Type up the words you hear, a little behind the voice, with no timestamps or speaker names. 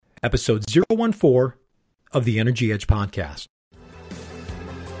episode 014 of the Energy Edge podcast.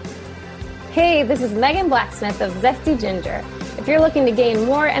 Hey, this is Megan Blacksmith of Zesty Ginger. If you're looking to gain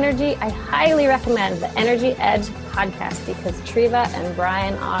more energy, I highly recommend the Energy Edge podcast because Treva and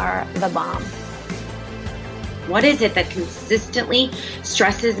Brian are the bomb. What is it that consistently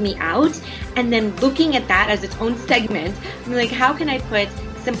stresses me out? And then looking at that as its own segment, I'm like, how can I put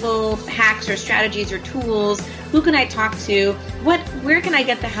simple hacks or strategies or tools? Who can I talk to? Where can I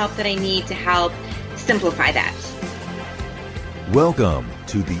get the help that I need to help simplify that? Welcome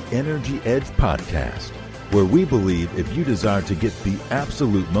to the Energy Edge podcast, where we believe if you desire to get the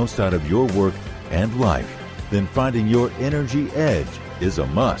absolute most out of your work and life, then finding your energy edge is a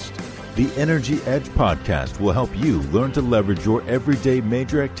must. The Energy Edge podcast will help you learn to leverage your everyday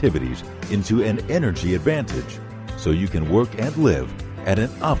major activities into an energy advantage so you can work and live at an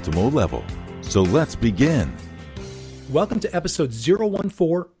optimal level. So let's begin. Welcome to episode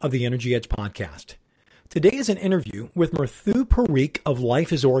 014 of the Energy Edge podcast. Today is an interview with Mridu Parikh of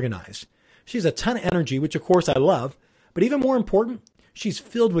Life is Organized. She has a ton of energy, which of course I love, but even more important, she's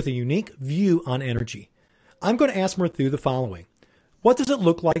filled with a unique view on energy. I'm going to ask Mridu the following. What does it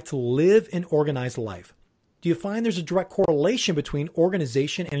look like to live an organized life? Do you find there's a direct correlation between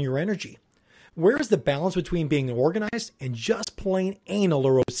organization and your energy? Where is the balance between being organized and just plain anal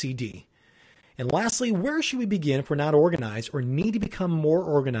or OCD? And lastly, where should we begin if we're not organized or need to become more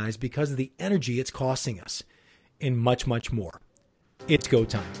organized because of the energy it's costing us? And much, much more. It's go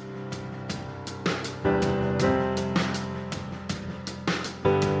time.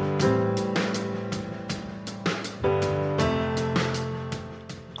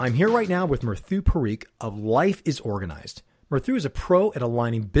 I'm here right now with Mridu Parikh of Life is Organized. Mridu is a pro at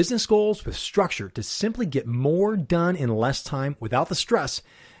aligning business goals with structure to simply get more done in less time without the stress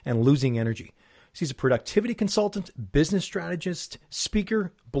and losing energy. She's a productivity consultant, business strategist,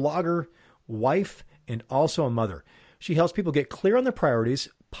 speaker, blogger, wife, and also a mother. She helps people get clear on their priorities,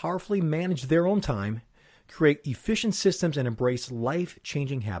 powerfully manage their own time, create efficient systems, and embrace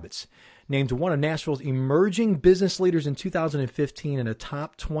life-changing habits. Named one of Nashville's emerging business leaders in 2015 and a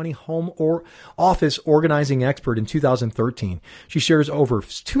top 20 home or office organizing expert in 2013. She shares over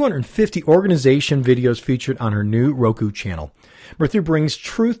 250 organization videos featured on her new Roku channel. Mridu brings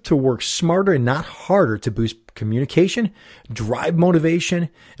truth to work smarter and not harder to boost communication, drive motivation,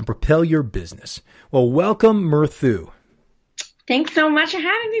 and propel your business. Well, welcome, Mridu. Thanks so much for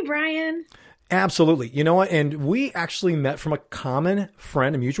having me, Brian. Absolutely. You know what? And we actually met from a common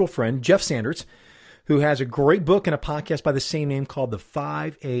friend, a mutual friend, Jeff Sanders, who has a great book and a podcast by the same name called The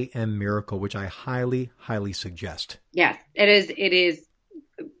 5 a.m. Miracle, which I highly, highly suggest. Yes, it is. It is.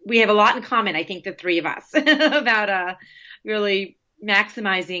 We have a lot in common, I think, the three of us, about really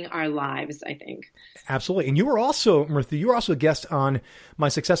maximizing our lives, I think. Absolutely. And you were also, Mridu, you were also a guest on my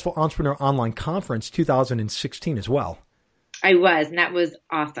Successful Entrepreneur Online Conference 2016 as well. I was, and that was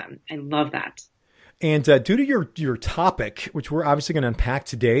awesome. I love that. And due to your topic, which we're obviously going to unpack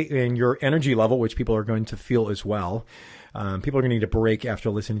today, and your energy level, which people are going to feel as well, people are going to need a break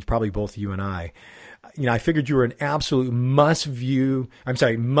after listening to probably both you and I. You know, I figured you were an absolute must-have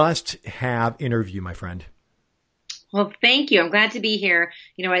interview, my friend. Well, thank you. I'm glad to be here.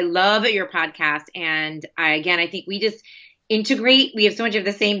 You know, I love your podcast, and I think we just integrate. We have so much of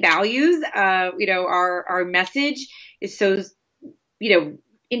the same values. Our message is so,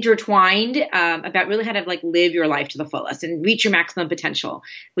 intertwined about really how to live your life to the fullest and reach your maximum potential.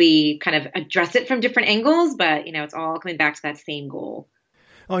 We kind of address it from different angles, but it's all coming back to that same goal.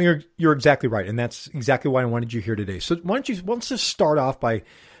 Oh, you're exactly right, and that's exactly why I wanted you here today. So let's just start off by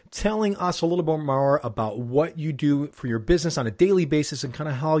telling us a little bit more about what you do for your business on a daily basis and kind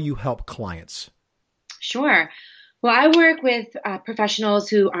of how you help clients. Sure. Well, I work with professionals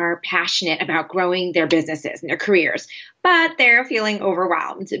who are passionate about growing their businesses and their careers, but they're feeling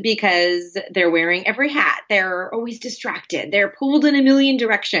overwhelmed because they're wearing every hat. They're always distracted. They're pulled in a million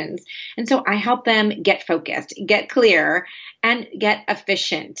directions. And so I help them get focused, get clear, and get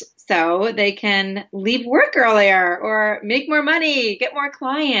efficient so they can leave work earlier or make more money, get more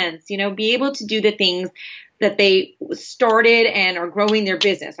clients, be able to do the things that they started and are growing their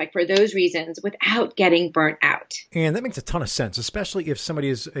business, for those reasons, without getting burnt out. And that makes a ton of sense, especially if somebody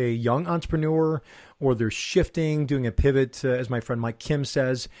is a young entrepreneur or they're shifting, doing a pivot, as my friend Mike Kim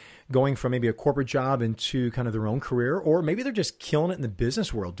says, going from maybe a corporate job into kind of their own career, or maybe they're just killing it in the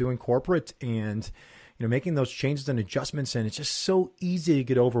business world, doing corporate and making those changes and adjustments, and it's just so easy to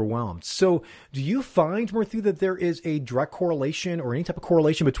get overwhelmed. So do you find, Mridu, that there is a direct correlation or any type of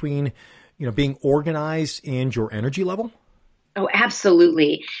correlation between being organized and your energy level? Oh,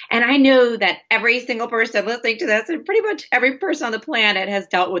 absolutely. And I know that every single person listening to this and pretty much every person on the planet has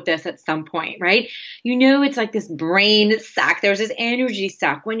dealt with this at some point, right? It's like this brain suck. There's this energy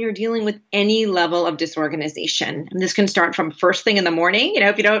suck when you're dealing with any level of disorganization. And this can start from first thing in the morning.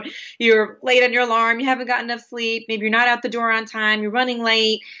 You're late on your alarm, you haven't gotten enough sleep, maybe you're not out the door on time, you're running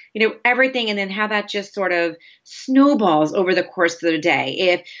late, everything. And then how that just sort of snowballs over the course of the day.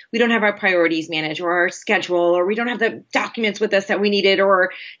 If we don't have our priorities managed or our schedule, or we don't have the documents with us that we needed,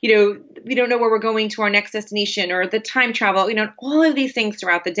 or, we don't know where we're going to our next destination, or the time travel, all of these things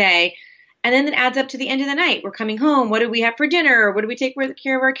throughout the day. And then it adds up to the end of the night. We're coming home. What do we have for dinner? Or what do we take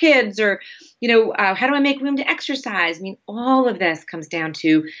care of our kids? Or, how do I make room to exercise? All of this comes down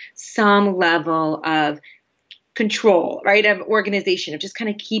to some level of control, right? Of organization, of just kind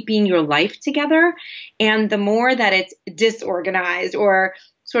of keeping your life together. And the more that it's disorganized or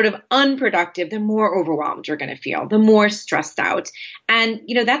sort of unproductive, the more overwhelmed you're going to feel, the more stressed out. And,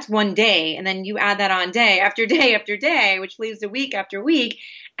 that's one day. And then you add that on day after day after day, which leaves a week after week.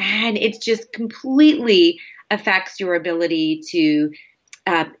 And it just completely affects your ability to,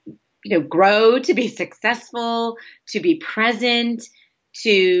 grow, to be successful, to be present,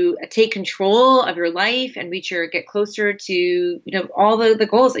 to take control of your life and get closer to, all the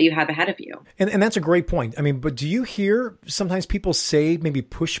goals that you have ahead of you. And that's a great point. But do you hear sometimes people say, maybe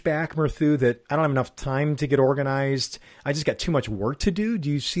pushback, Mridu, that I don't have enough time to get organized. I just got too much work to do. Do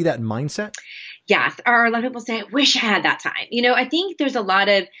you see that mindset? Yes. Or a lot of people say, I wish I had that time. I think there's I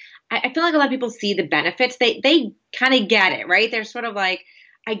feel like a lot of people see the benefits. They kind of get it, right? They're sort of like,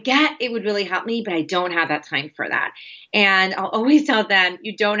 I get it would really help me, but I don't have that time for that. And I'll always tell them,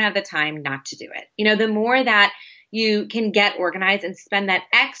 you don't have the time not to do it. The more that you can get organized and spend that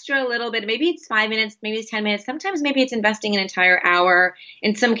extra little bit, maybe it's 5 minutes, maybe it's 10 minutes, sometimes maybe it's investing an entire hour,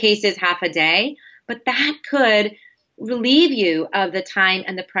 in some cases half a day, but that could relieve you of the time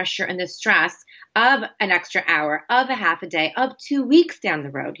and the pressure and the stress of an extra hour, of a half a day, of 2 weeks down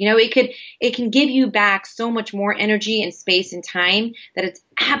the road. It can give you back so much more energy and space and time that it's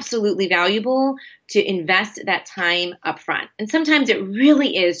absolutely valuable to invest that time up front. And sometimes it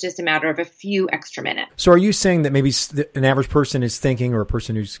really is just a matter of a few extra minutes. So are you saying that maybe an average person is thinking, or a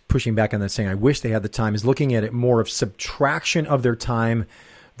person who's pushing back on that saying, I wish they had the time, is looking at it more of subtraction of their time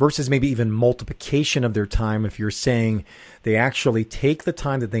versus maybe even multiplication of their time? If you're saying they actually take the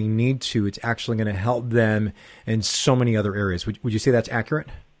time that they need to, it's actually going to help them in so many other areas. Would you say that's accurate?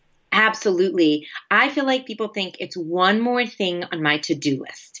 Absolutely. I feel like people think it's one more thing on my to-do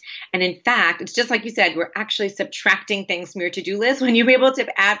list. And in fact, it's just like you said, we're actually subtracting things from your to-do list. When you're able to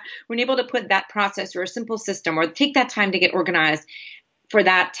put that process or a simple system, or take that time to get organized for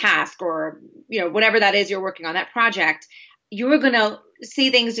that task, or, whatever that is you're working on, that project, you're going to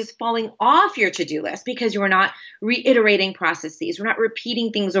see things just falling off your to-do list because you're not reiterating processes. We're not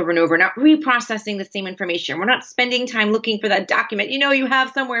repeating things over and over, not reprocessing the same information. We're not spending time looking for that document, you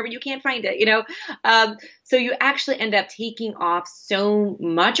have somewhere, but you can't find it, So you actually end up taking off so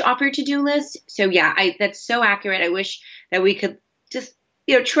much off your to-do list. So yeah, that's so accurate. I wish that we could just,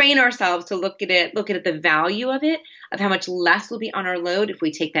 train ourselves to look at the value of it, of how much less will be on our load if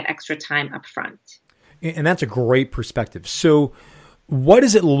we take that extra time up front. And that's a great perspective. So what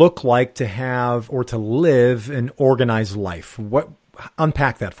does it look like to have or to live an organized life?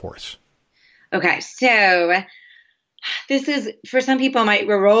 Unpack that for us. Okay. So this is, for some people, might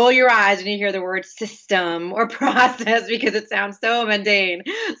roll your eyes when you hear the word system or process because it sounds so mundane.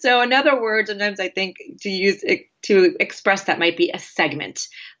 So another word sometimes I think to use it to express that might be a segment.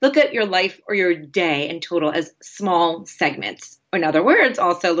 Look at your life or your day in total as small segments. In other words,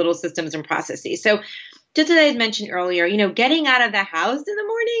 also little systems and processes. So just as I mentioned earlier, getting out of the house in the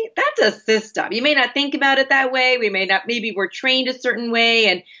morning, that's a system. You may not think about it that way. Maybe we're trained a certain way,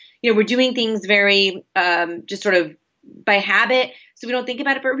 and, we're doing things very just sort of by habit. So we don't think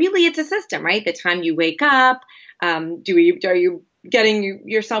about it, but really it's a system, right? The time you wake up, are you getting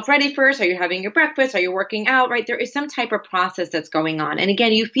yourself ready first? Are you having your breakfast? Are you working out, right? There is some type of process that's going on. And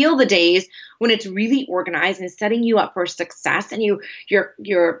again, you feel the days when it's really organized and setting you up for success, and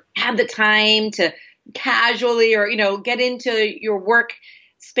you're have the time to casually or, get into your work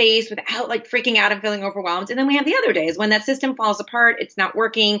space without like freaking out and feeling overwhelmed. And then we have the other days when that system falls apart, it's not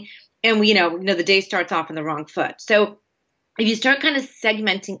working, and we, the day starts off on the wrong foot. So if you start kind of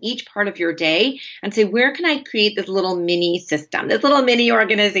segmenting each part of your day and say, where can I create this little mini system, this little mini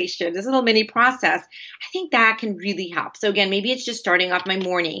organization, this little mini process, I think that can really help. So again, maybe it's just starting off my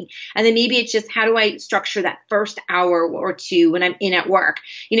morning, and then maybe it's just, how do I structure that first hour or two when I'm in at work?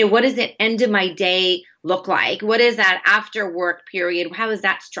 What does the end of my day look like? What is that after work period? How is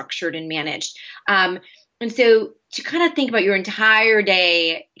that structured and managed? And so to kind of think about your entire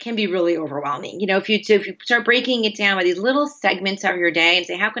day can be really overwhelming. If you start breaking it down by these little segments of your day and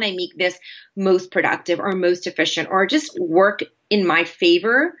say, how can I make this most productive or most efficient or just work in my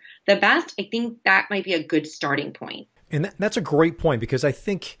favor the best? I think that might be a good starting point. And that's a great point, because I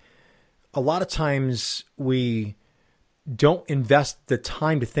think a lot of times we don't invest the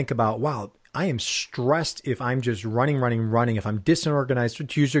time to think about, wow, I am stressed if I'm just running. If I'm disorganized,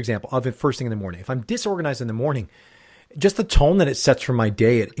 to use your example of it first thing in the morning, if I'm disorganized in the morning, just the tone that it sets for my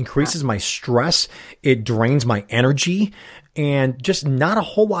day, it increases my stress, it drains my energy, and just not a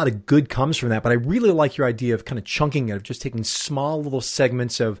whole lot of good comes from that. But I really like your idea of kind of chunking it, of just taking small little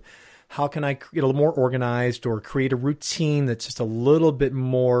segments of how can I get a little more organized or create a routine that's just a little bit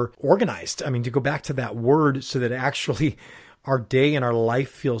more organized. I mean, to go back to that word, so that actually our day and our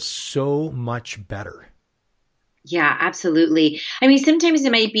life feels so much better. Yeah, absolutely. I mean, sometimes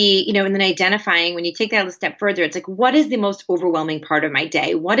it might be, and then identifying, when you take that a step further, it's like, what is the most overwhelming part of my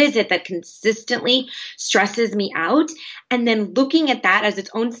day? What is it that consistently stresses me out? And then looking at that as its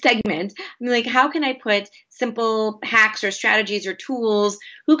own segment, I'm like, how can I put simple hacks or strategies or tools?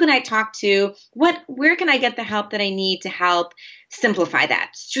 Who can I talk to? Where can I get the help that I need to help simplify that,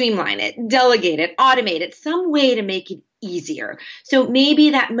 streamline it, delegate it, automate it, some way to make it easier. So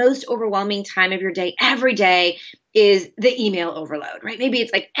maybe that most overwhelming time of your day, every day, is the email overload, right? Maybe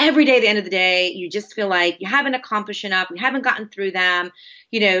it's like every day at the end of the day, you just feel like you haven't accomplished enough, you haven't gotten through them.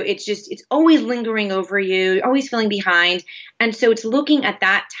 It's always lingering over you, you're always feeling behind. And so it's looking at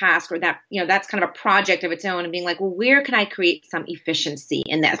that task or that, that's kind of a project of its own and being like, well, where can I create some efficiency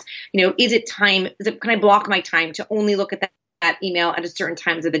in this? Can I block my time to only look at that email at a certain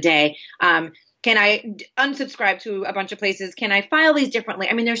times of the day? Can I unsubscribe to a bunch of places? Can I file these differently?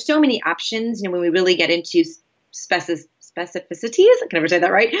 I mean, there's so many options, when we really get into specificities, I can never say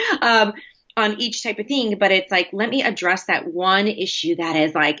that right, on each type of thing. But it's like, let me address that one issue that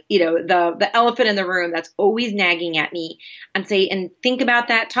is like, the elephant in the room that's always nagging at me, and think about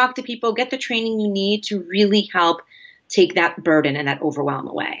that, talk to people, get the training you need to really help take that burden and that overwhelm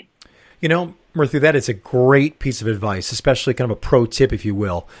away. Mridu, that is a great piece of advice, especially kind of a pro tip, if you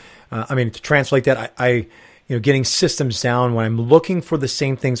will. To translate that, I getting systems down when I'm looking for the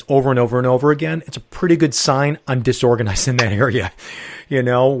same things over and over and over again, it's a pretty good sign I'm disorganized in that area,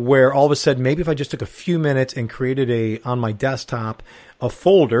 where all of a sudden, maybe if I just took a few minutes and created on my desktop, a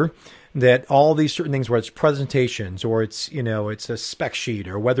folder that all these certain things, where it's presentations or it's a spec sheet,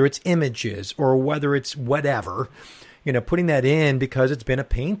 or whether it's images or whether it's whatever, putting that in because it's been a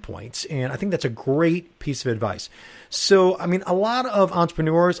pain point. And I think that's a great piece of advice. So, a lot of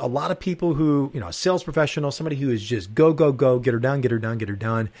entrepreneurs, a lot of people who, a sales professional, somebody who is just go, get her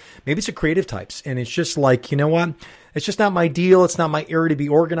done. Maybe it's a creative types. And it's just like, what? It's just not my deal. It's not my area to be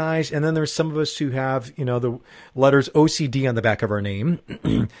organized. And then there's some of us who have, the letters OCD on the back of our name.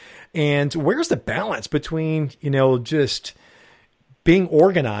 And where's the balance between, just being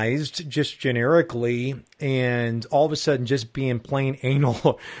organized just generically and all of a sudden just being plain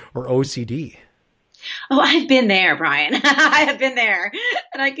anal or OCD? Oh, I've been there, Brian. I have been there.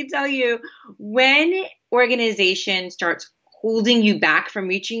 And I can tell you, when organization starts holding you back from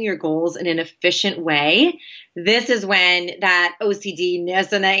reaching your goals in an efficient way, this is when that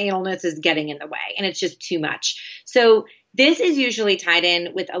OCD-ness and that analness is getting in the way, and it's just too much. So this is usually tied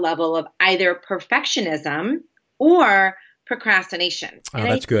in with a level of either perfectionism or procrastination. Oh,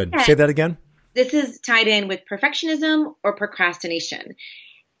 that's good. Say that again. This is tied in with perfectionism or procrastination.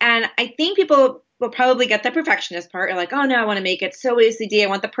 And I think people will probably get the perfectionist part. You're like, oh no, I want to make it so OCD. I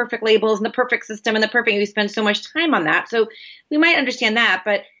want the perfect labels and the perfect system and we spend so much time on that. So we might understand that.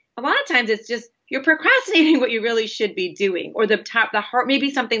 But a lot of times it's just you're procrastinating what you really should be doing, or the hard, maybe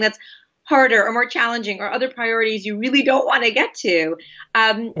something that's harder or more challenging, or other priorities you really don't want to get to.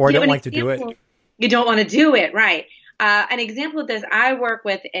 Or don't like to do it. You don't want to do it, right? An example of this, I work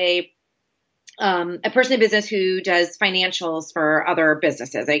with a person in business who does financials for other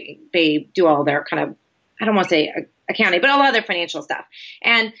businesses. They do all their kind of, I don't want to say accounting, but a lot of their financial stuff.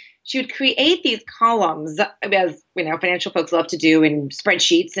 And she would create these columns, as financial folks love to do, in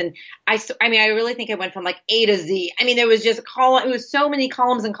spreadsheets. And I really think it went from like A to Z. There was just it was so many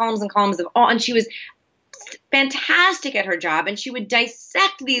columns and columns and columns of all, and she was fantastic at her job. And she would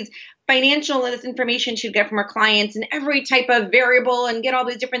dissect these financial information she'd get from her clients and every type of variable and get all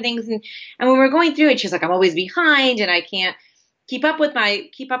these different things. And when we're going through it, she's like, I'm always behind and I can't keep up with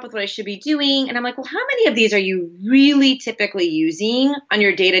what I should be doing. And I'm like, well, how many of these are you really typically using on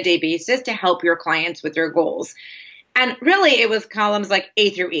your day-to-day basis to help your clients with their goals? And really, it was columns like A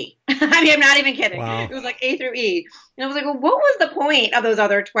through E. I'm not even kidding. Wow. It was like A through E. And I was like, well, what was the point of those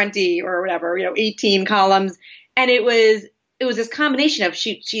other 20 or whatever, 18 columns? And it was this combination of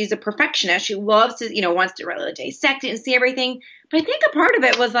she's a perfectionist. She loves to, wants to really dissect it and see everything. But I think a part of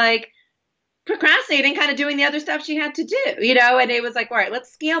it was like procrastinating, kind of doing the other stuff she had to do, and it was like, all right,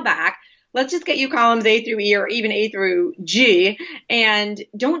 let's scale back. Let's just get you columns A through E or even A through G, and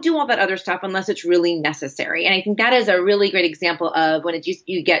don't do all that other stuff unless it's really necessary. And I think that is a really great example of when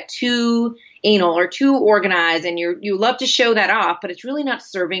you get too anal or too organized, and you love to show that off, but it's really not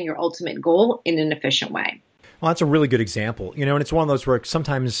serving your ultimate goal in an efficient way. Well, that's a really good example, and it's one of those where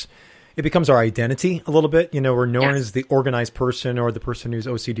sometimes it becomes our identity a little bit. We're known as the organized person or the person who's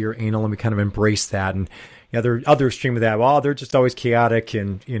OCD or anal, and we kind of embrace that. And the other extreme of that, well, they're just always chaotic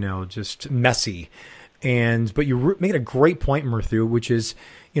and, just messy. But you made a great point, Mridu, which is,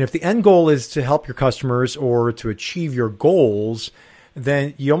 if the end goal is to help your customers or to achieve your goals,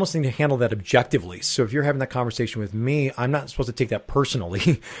 then you almost need to handle that objectively. So if you're having that conversation with me, I'm not supposed to take that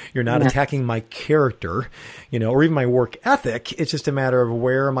personally. You're not attacking my character, or even my work ethic. It's just a matter of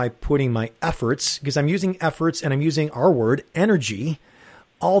where am I putting my efforts, because I'm using efforts and I'm using our word energy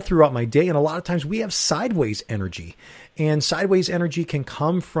all throughout my day. And a lot of times we have sideways energy, and sideways energy can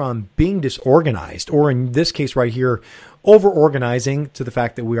come from being disorganized, or in this case right here, over-organizing to the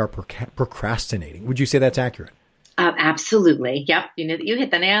fact that we are procrastinating. Would you say that's accurate? Absolutely. Yep. You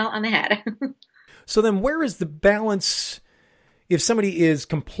hit the nail on the head. So then where is the balance if somebody is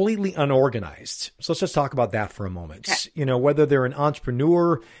completely unorganized? So let's just talk about that for a moment. Okay. Whether they're an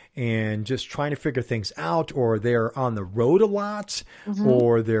entrepreneur and just trying to figure things out, or they're on the road a lot,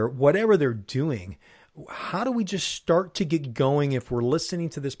 or whatever they're doing. How do we just start to get going if we're listening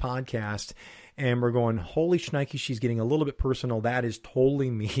to this podcast and we're going, holy shnikey, she's getting a little bit personal. That is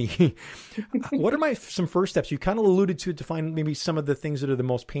totally me. What are some first steps? You kind of alluded to find maybe some of the things that are the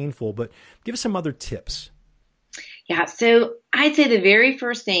most painful, but give us some other tips. Yeah. So I'd say the very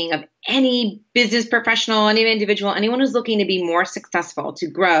first thing of any business professional, any individual, anyone who's looking to be more successful, to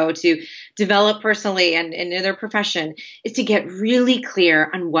grow, to develop personally and in their profession, is to get really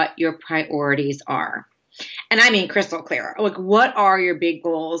clear on what your priorities are. And I mean crystal clear. Like, what are your big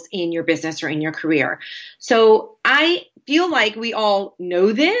goals in your business or in your career? So I feel like we all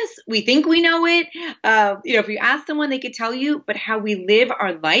know this. We think we know it. If you ask someone, they could tell you, but how we live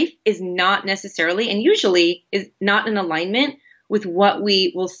our life is not necessarily, and usually is not in alignment with what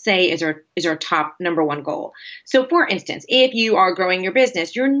we will say is our top number one goal. So for instance, if you are growing your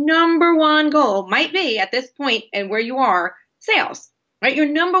business, your number one goal might be at this point and where you are, sales. Right? Your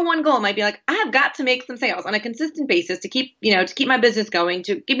number one goal might be like, I have got to make some sales on a consistent basis to keep my business going,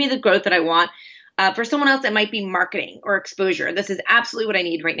 to give me the growth that I want. For someone else, it might be marketing or exposure. This is absolutely what I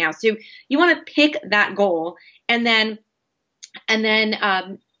need right now. So you want to pick that goal and then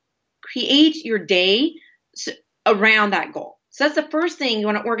create your day around that goal. So that's the first thing. You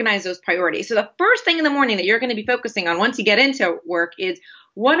want to organize those priorities. So the first thing in the morning that you're going to be focusing on once you get into work is,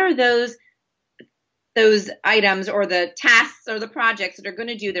 what are those items or the tasks or the projects that are going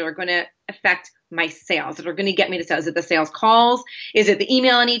to affect my sales, that are going to get me to sales? Is it the sales calls? Is it the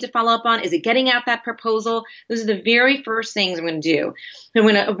email I need to follow up on? Is it getting out that proposal? Those are the very first things I'm going to do. I'm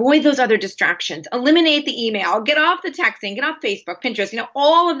going to avoid those other distractions, eliminate the email, get off the texting, get off Facebook, Pinterest,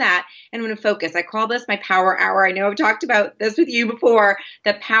 all of that. And I'm going to focus. I call this my power hour. I know I've talked about this with you before,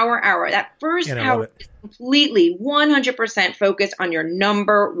 the power hour. That first hour is completely 100% focused on your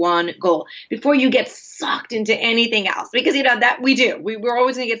number one goal before you get sucked into anything else. Because that we do. We're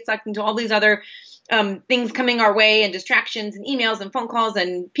always going to get sucked into all these other things coming our way, and distractions and emails and phone calls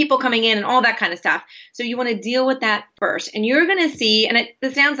and people coming in and all that kind of stuff. So you want to deal with that first. And you're going to see, and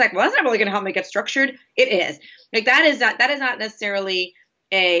it sounds like, well, that's not really going to help me get structured. It is. Like that is not necessarily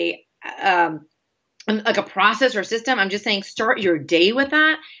a process or system. I'm just saying start your day with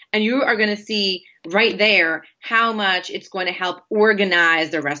that, and you are going to see right there how much it's going to help organize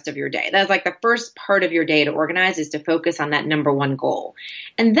the rest of your day. That's like the first part of your day to organize, is to focus on that number one goal.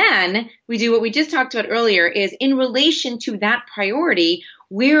 And then we do what we just talked about earlier, is in relation to that priority,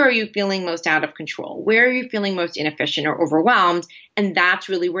 where are you feeling most out of control? Where are you feeling most inefficient or overwhelmed? And that's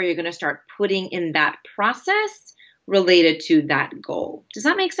really where you're going to start putting in that process related to that goal. Does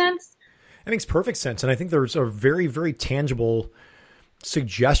that make sense? That makes perfect sense. And I think there's a very, very tangible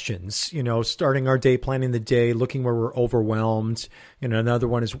suggestions, starting our day, planning the day, looking where we're overwhelmed. Another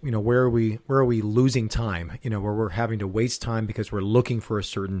one is, where are we losing time, where we're having to waste time because we're looking for a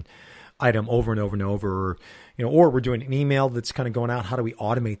certain item over and over and over, or we're doing an email that's kind of going out. How do we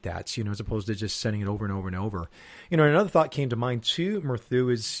automate that, as opposed to just sending it over and over and over? Another thought came to mind too,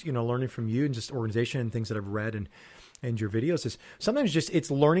 Mridu, is, learning from you and just organization and things that I've read. And and your videos is sometimes just it's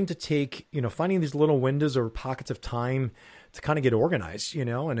learning to take, finding these little windows or pockets of time to kind of get organized, And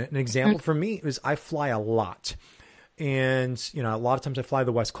an example for me is I fly a lot. And, a lot of times I fly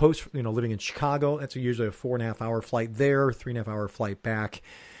the West Coast, living in Chicago. That's usually a 4.5 hour flight there, 3.5 hour flight back.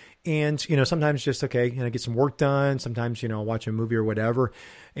 And, sometimes just, get some work done. Sometimes, watch a movie or whatever.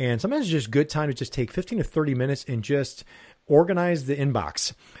 And sometimes it's just good time to just take 15 to 30 minutes and just organize the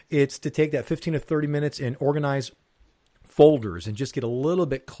inbox. It's to take that 15 to 30 minutes and organize folders and just get a little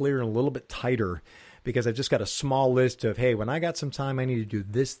bit clearer and a little bit tighter, because I've just got a small list of, hey, when I got some time, I need to do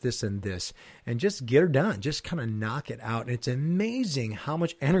this, this, and this, and just get her done. Just kind of knock it out. And it's amazing how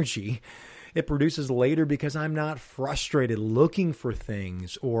much energy it produces later, because I'm not frustrated looking for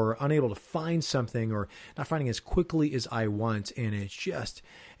things or unable to find something or not finding as quickly as I want. And it just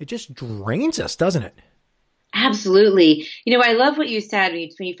drains us, doesn't it? Absolutely. I love what you said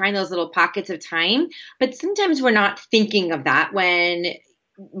when you find those little pockets of time, but sometimes we're not thinking of that when,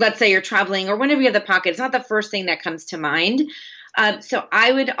 let's say, you're traveling or whenever you have the pocket. It's not the first thing that comes to mind. So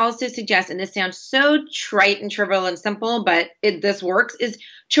I would also suggest, and this sounds so trite and trivial and simple, but this works, is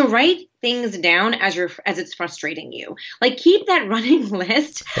to write things down as it's frustrating you. Like, keep that running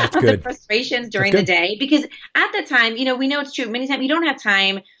list of the frustrations during the day, because at the time, we know it's true. Many times you don't have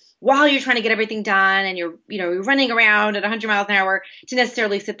time while you're trying to get everything done and you're running around at 100 miles an hour to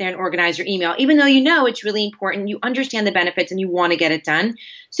necessarily sit there and organize your email, even though it's really important. You understand the benefits and you want to get it done.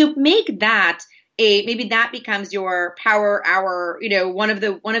 So make that maybe that becomes your power hour, one of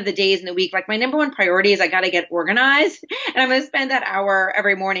the days in the week. Like, my number one priority is I got to get organized, and I'm going to spend that hour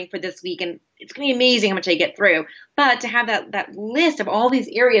every morning for this week. And it's going to be amazing how much I get through. But to have that list of all these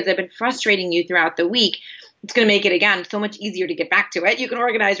areas that have been frustrating you throughout the week, it's going to make it, again, so much easier to get back to it. You can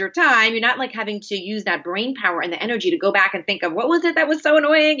organize your time. You're not like having to use that brain power and the energy to go back and think of what was it that was so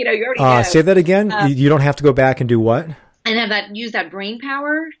annoying. You already know. Say that again. You don't have to go back and do what? And use that brain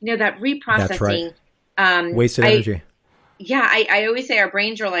power, that reprocessing. That's right. Wasted energy. I always say our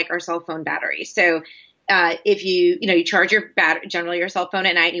brains are like our cell phone batteries. So if you charge generally your cell phone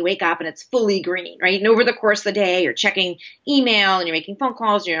at night and you wake up and it's fully green, right? And over the course of the day, you're checking email and you're making phone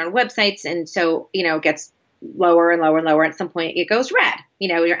calls, you're on websites. And so, it gets lower and lower and lower. At some point it goes red,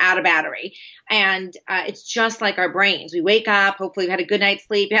 you're out of battery. And it's just like our brains. We wake up, hopefully we've had a good night's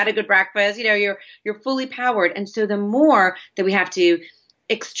sleep, you had a good breakfast, you're fully powered. And so the more that we have to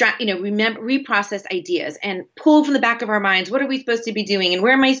extract, reprocess ideas and pull from the back of our minds, what are we supposed to be doing and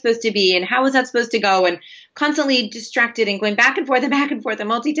where am I supposed to be and how is that supposed to go, and constantly distracted and going back and forth and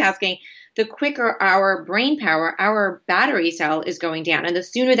multitasking, the quicker our brain power, our battery cell is going down, and the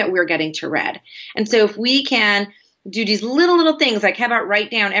sooner that we're getting to red. And so if we can do these little things, like how about write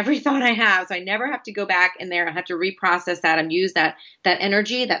down every thought I have, so I never have to go back in there and have to reprocess that and use that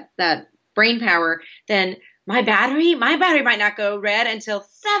energy, that brain power, then my battery might not go red until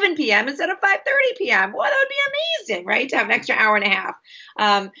 7 p.m. instead of 5:30 p.m. Well, that would be amazing, right? To have an extra hour and a half.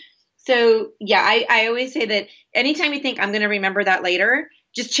 I always say that anytime you think I'm going to remember that later,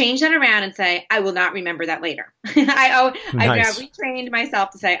 just change that around and say, I will not remember that later. I've retrained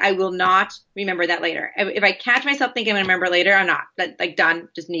myself to say, I will not remember that later. If I catch myself thinking I'm going to remember later, I'm not. Done.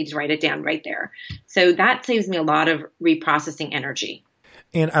 Just need to write it down right there. So that saves me a lot of reprocessing energy.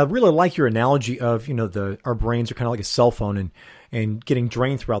 And I really like your analogy of, our brains are kind of like a cell phone and getting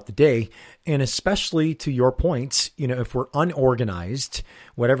drained throughout the day. And especially to your point, if we're unorganized,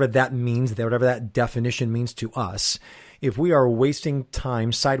 whatever that means, whatever that definition means to us, if we are wasting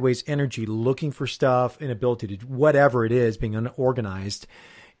time, sideways energy, looking for stuff, inability to do whatever it is, being unorganized,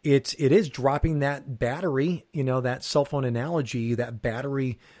 it is dropping that battery, that cell phone analogy, that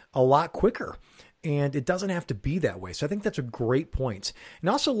battery a lot quicker. And it doesn't have to be that way. So I think that's a great point. And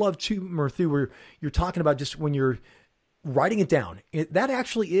I also love too, Mridu, where you're talking about just when you're writing it down, that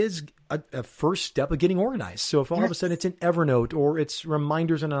actually is a first step of getting organized. So if all of a sudden it's in Evernote or it's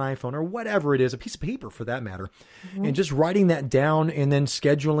reminders on an iPhone or whatever it is, a piece of paper for that matter, and just writing that down and then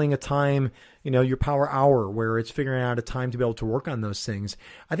scheduling a time, your power hour where it's figuring out a time to be able to work on those things.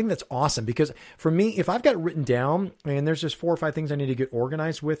 I think that's awesome, because for me, if I've got it written down and there's just 4 or 5 things I need to get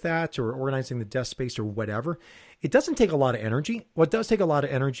organized with that, or organizing the desk space or whatever, it doesn't take a lot of energy. What does take a lot of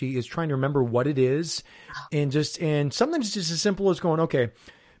energy is trying to remember what it is, and sometimes it's just as simple as going, okay,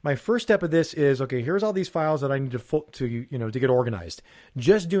 my first step of this is, okay, here's all these files that I need to get organized.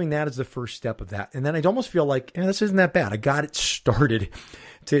 Just doing that is the first step of that. And then I'd almost feel like, this isn't that bad. I got it started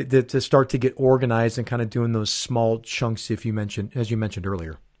to start to get organized and kind of doing those small chunks, as you mentioned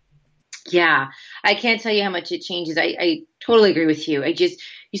earlier. Yeah, I can't tell you how much it changes. I totally agree with you.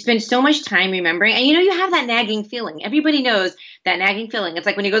 You spend so much time remembering, and you have that nagging feeling. Everybody knows that nagging feeling. It's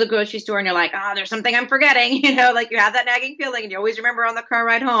like when you go to the grocery store and you're like, oh, there's something I'm forgetting, like you have that nagging feeling and you always remember on the car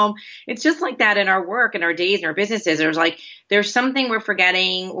ride home. It's just like that in our work and our days and our businesses. There's something we're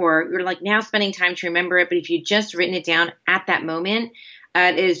forgetting, or you're like now spending time to remember it. But if you just written it down at that moment,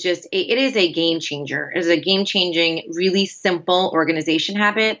 it is a game changer. It is a game changing, really simple organization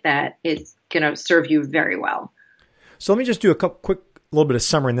habit that is going to serve you very well. So let me just do a little bit of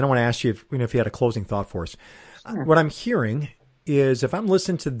summary, and then I want to ask you if you had a closing thought for us. Sure. What I'm hearing is, if I'm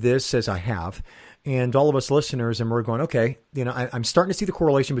listening to this as I have, and all of us listeners, and we're going, okay, I'm starting to see the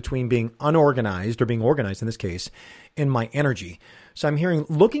correlation between being unorganized, or being organized in this case, and my energy. So I'm hearing,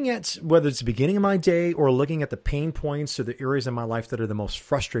 looking at whether it's the beginning of my day or looking at the pain points or the areas in my life that are the most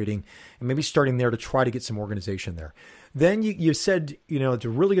frustrating, and maybe starting there to try to get some organization there. Then you said, it's a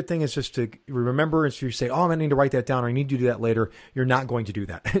really good thing is just to remember, if you say, oh, I need to write that down, or I need to do that later, you're not going to do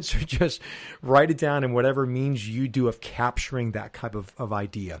that. So just write it down in whatever means you do of capturing that type of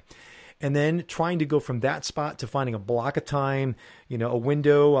idea. And then trying to go from that spot to finding a block of time, a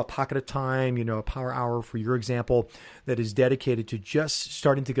window, a pocket of time, a power hour for your example, that is dedicated to just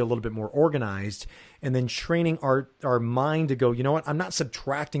starting to get a little bit more organized, and then training our mind to go, you know what, I'm not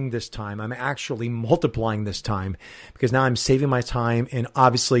subtracting this time. I'm actually multiplying this time, because now I'm saving my time. And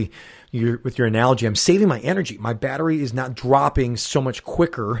obviously, with your analogy, I'm saving my energy. My battery is not dropping so much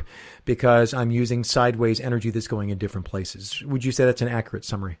quicker because I'm using sideways energy that's going in different places. Would you say that's an accurate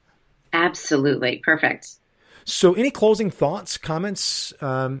summary? Absolutely. Perfect. So any closing thoughts, comments,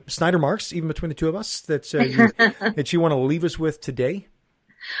 Snyder marks, even between the two of us, that you want to leave us with today?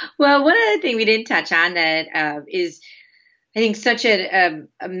 Well, one other thing we didn't touch on that is, I think, such a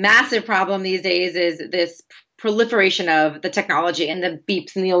massive problem these days is this proliferation of the technology and the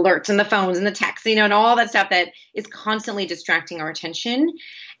beeps and the alerts and the phones and the texts, and all that stuff that is constantly distracting our attention,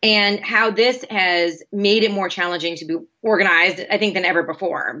 and how this has made it more challenging to be organized, I think, than ever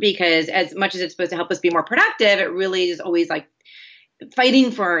before, because as much as it's supposed to help us be more productive, it really is always like fighting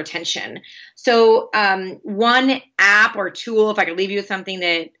for our attention. So one app or tool, if I could leave you with something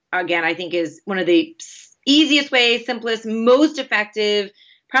that, again, I think is one of the easiest ways, simplest, most effective,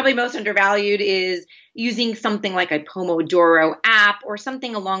 probably most undervalued, is using something like a Pomodoro app or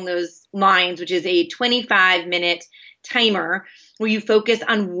something along those lines, which is a 25-minute timer where you focus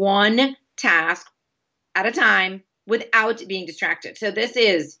on one task at a time without being distracted. So this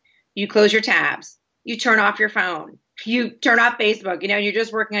is, you close your tabs, you turn off your phone, you turn off Facebook, you're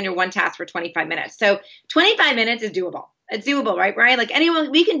just working on your one task for 25 minutes. So 25 minutes is doable. It's doable, right, Brian? Like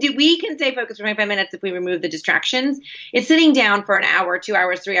anyone, we can stay focused for 25 minutes if we remove the distractions. It's sitting down for an hour, 2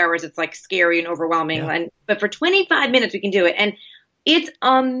 hours, 3 hours. It's like scary and overwhelming. Yeah. But for 25 minutes, we can do it. And it's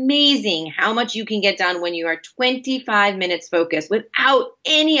amazing how much you can get done when you are 25 minutes focused without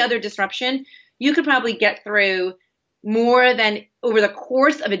any other disruption. You could probably get through more than over the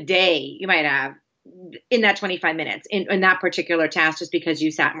course of a day you might have in that 25 minutes in that particular task, just because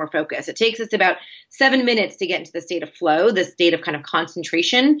you sat more focused. It takes us about 7 minutes to get into the state of flow, the state of kind of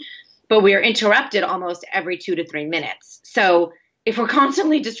concentration, but we are interrupted almost every 2 to 3 minutes. So if we're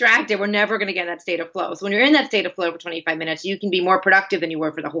constantly distracted, we're never going to get in that state of flow. So when you're in that state of flow for 25 minutes, you can be more productive than you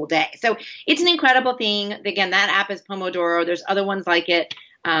were for the whole day. So it's an incredible thing. Again, that app is Pomodoro. There's other ones like it.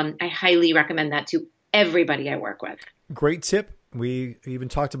 I highly recommend that to everybody I work with. Great tip. We even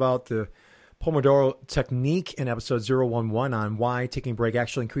talked about the Pomodoro technique in episode 011 on why taking a break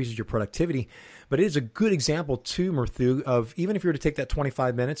actually increases your productivity. But it is a good example too, Mridu, of even if you were to take that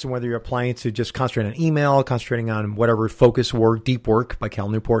 25 minutes and whether you're applying to just concentrate on email, concentrating on whatever focus work, deep work by Cal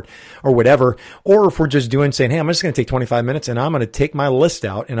Newport or whatever, or if we're just saying, hey, I'm just going to take 25 minutes and I'm going to take my list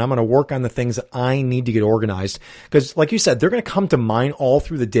out and I'm going to work on the things that I need to get organized. Because like you said, they're going to come to mind all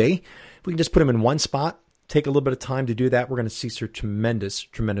through the day. If we can just put them in one spot, take a little bit of time to do that, we're going to see some tremendous,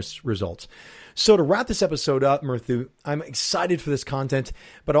 tremendous results. So to wrap this episode up, Mridu, I'm excited for this content,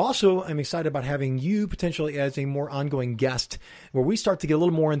 but also I'm excited about having you potentially as a more ongoing guest where we start to get a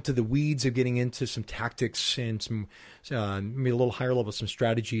little more into the weeds of getting into some tactics and some maybe a little higher level, some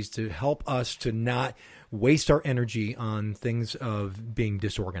strategies to help us to not waste our energy on things of being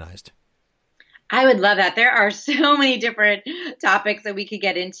disorganized. I would love that. There are so many different topics that we could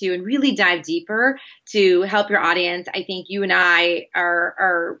get into and really dive deeper to help your audience. I think you and I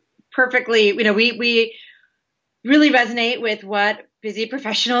are perfectly, we really resonate with what busy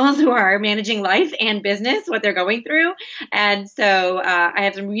professionals who are managing life and business, what they're going through. And so I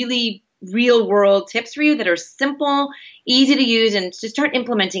have some really real world tips for you that are simple, easy to use, and to start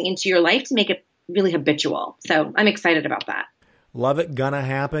implementing into your life to make it really habitual. So I'm excited about that. Love it. Gonna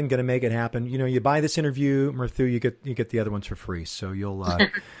happen. Gonna make it happen. You buy this interview, Mridu, you get the other ones for free. So you'll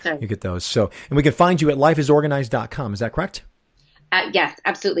you get those. So, and we can find you at lifeisorganized.com. Is that correct? Yes,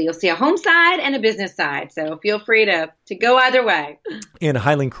 absolutely. You'll see a home side and a business side. So feel free to go either way. And I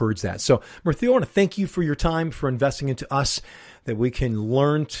highly encourage that. So Mridu, I want to thank you for your time, for investing into us, that we can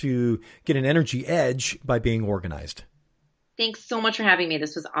learn to get an energy edge by being organized. Thanks so much for having me.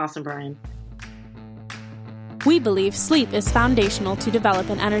 This was awesome, Brian. We believe sleep is foundational to develop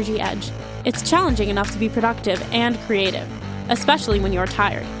an energy edge. It's challenging enough to be productive and creative, especially when you're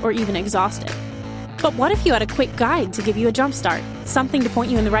tired or even exhausted. But what if you had a quick guide to give you a jump start, something to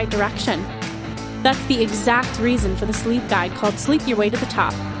point you in the right direction? That's the exact reason for the sleep guide called Sleep Your Way to the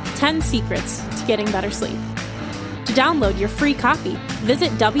Top, 10 Secrets to Getting Better Sleep. To download your free copy,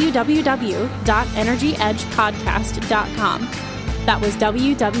 visit www.energyedgepodcast.com. That was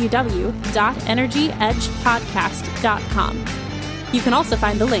www.energyedgepodcast.com. You can also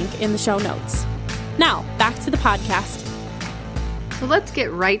find the link in the show notes. Now, back to the podcast. So let's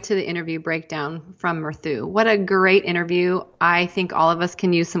get right to the interview breakdown from Mridu. What a great interview. I think all of us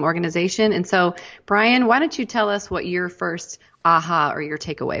can use some organization. And so, Brian, why don't you tell us what your first aha or your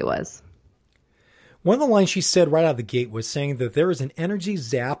takeaway was? One of the lines she said right out of the gate was saying that there is an energy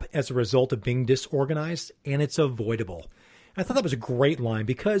zap as a result of being disorganized, and it's avoidable. I thought that was a great line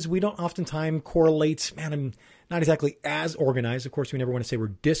because we don't oftentimes correlate, I'm not exactly as organized. Of course, we never want to say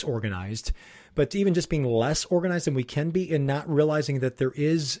we're disorganized, but even just being less organized than we can be and not realizing that there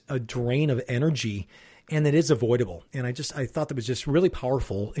is a drain of energy and it is avoidable. And I thought that was just really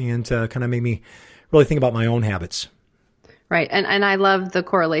powerful and kind of made me really think about my own habits. Right. And I love the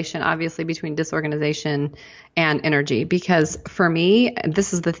correlation, obviously, between disorganization and energy, because for me,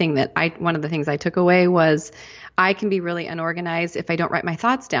 this is the thing one of the things I took away was I can be really unorganized if I don't write my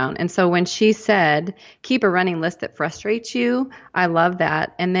thoughts down. And so when she said, keep a running list that frustrates you, I love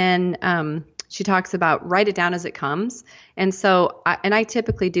that. And then she talks about write it down as it comes. And so, I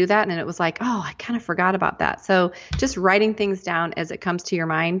typically do that. And it was like, oh, I kind of forgot about that. So just writing things down as it comes to your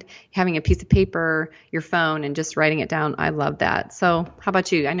mind, having a piece of paper, your phone, and just writing it down. I love that. So how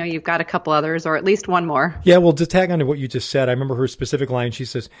about you? I know you've got a couple others or at least one more. Yeah, well, to tag on to what you just said, I remember her specific line. She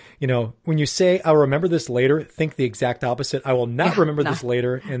says, when you say, I'll remember this later, think the exact opposite. I will not remember this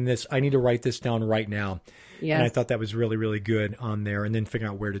later. And I need to write this down right now. Yes. And I thought that was really, really good on there, and then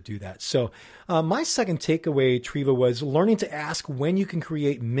figuring out where to do that. So my second takeaway, Treva, was learning to ask when you can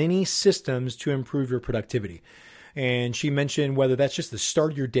create mini systems to improve your productivity. And she mentioned whether that's just the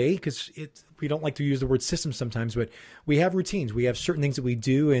start of your day, because we don't like to use the word system sometimes, but we have routines. We have certain things that we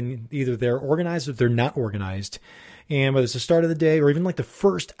do, and either they're organized or they're not organized. And whether it's the start of the day or even like the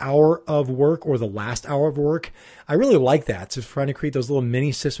first hour of work or the last hour of work, I really like that. To trying to create those little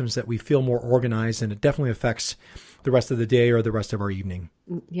mini systems that we feel more organized, and it definitely affects the rest of the day or the rest of our evening.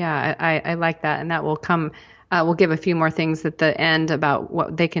 Yeah, I like that. And that will come, we'll give a few more things at the end about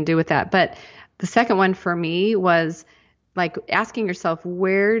what they can do with that. But the second one for me was like asking yourself,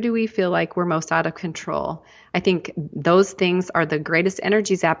 where do we feel like we're most out of control? I think those things are the greatest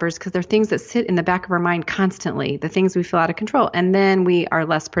energy zappers because they're things that sit in the back of our mind constantly, the things we feel out of control, and then we are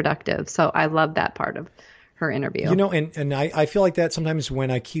less productive. So I love that part of her interview. And I feel like that sometimes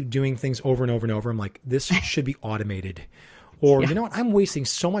when I keep doing things over and over and over, I'm like, this should be automated. Or, you know what, I'm wasting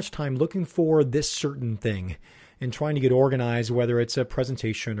so much time looking for this certain thing and trying to get organized, whether it's a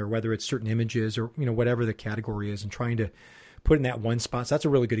presentation or whether it's certain images or, whatever the category is, and trying to put in that one spot. So that's a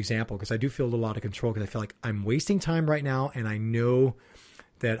really good example because I do feel a little out of control because I feel like I'm wasting time right now. And I know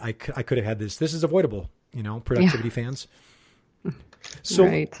that I could have had this. This is avoidable, productivity fans.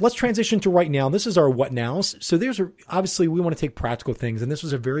 So let's transition to right now. This is our what nows. So obviously we want to take practical things. And this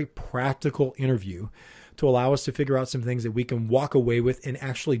was a very practical interview to allow us to figure out some things that we can walk away with and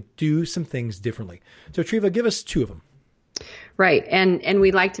actually do some things differently. So Treva, give us two of them. Right. And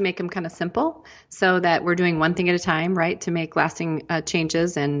we like to make them kind of simple so that we're doing one thing at a time, right, to make lasting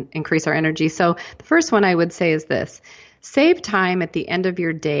changes and increase our energy. So the first one I would say is this. Save time at the end of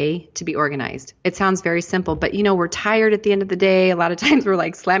your day to be organized. It sounds very simple, but we're tired at the end of the day. A lot of times we're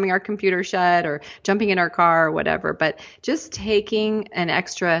like slamming our computer shut or jumping in our car or whatever, but just taking an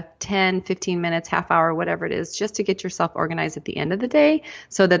extra 10, 15 minutes, half hour, whatever it is, just to get yourself organized at the end of the day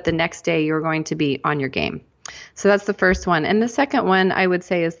so that the next day you're going to be on your game. So that's the first one. And the second one I would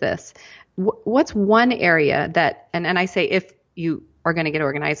say is this. What's one area that, and I say if you are going to get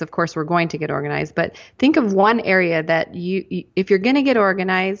organized, of course we're going to get organized, but think of one area that if you're going to get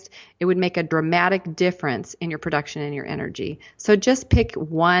organized, it would make a dramatic difference in your production and your energy. So just pick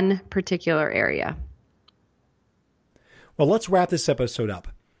one particular area. Well, let's wrap this episode up.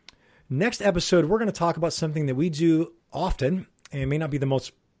 Next episode, we're going to talk about something that we do often, and it may not be the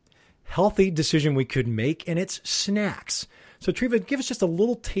most healthy decision we could make, and it's snacks. So Treva, give us just a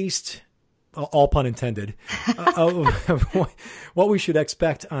little taste, all pun intended, of what we should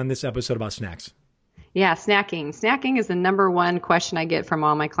expect on this episode about snacks. Yeah, snacking. Snacking is the number one question I get from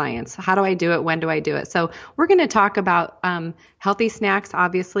all my clients. How do I do it? When do I do it? So we're going to talk about healthy snacks,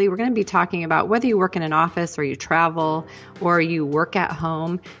 obviously. We're going to be talking about whether you work in an office or you travel or you work at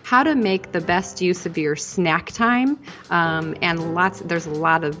home, how to make the best use of your snack time. And there's a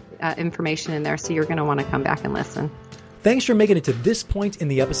lot of information in there, so you're going to want to come back and listen. Thanks for making it to this point in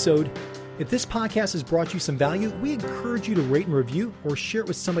the episode. If this podcast has brought you some value, we encourage you to rate and review or share it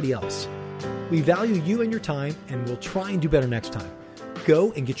with somebody else. We value you and your time, and we'll try and do better next time.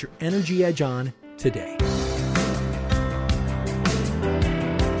 Go and get your energy edge on today.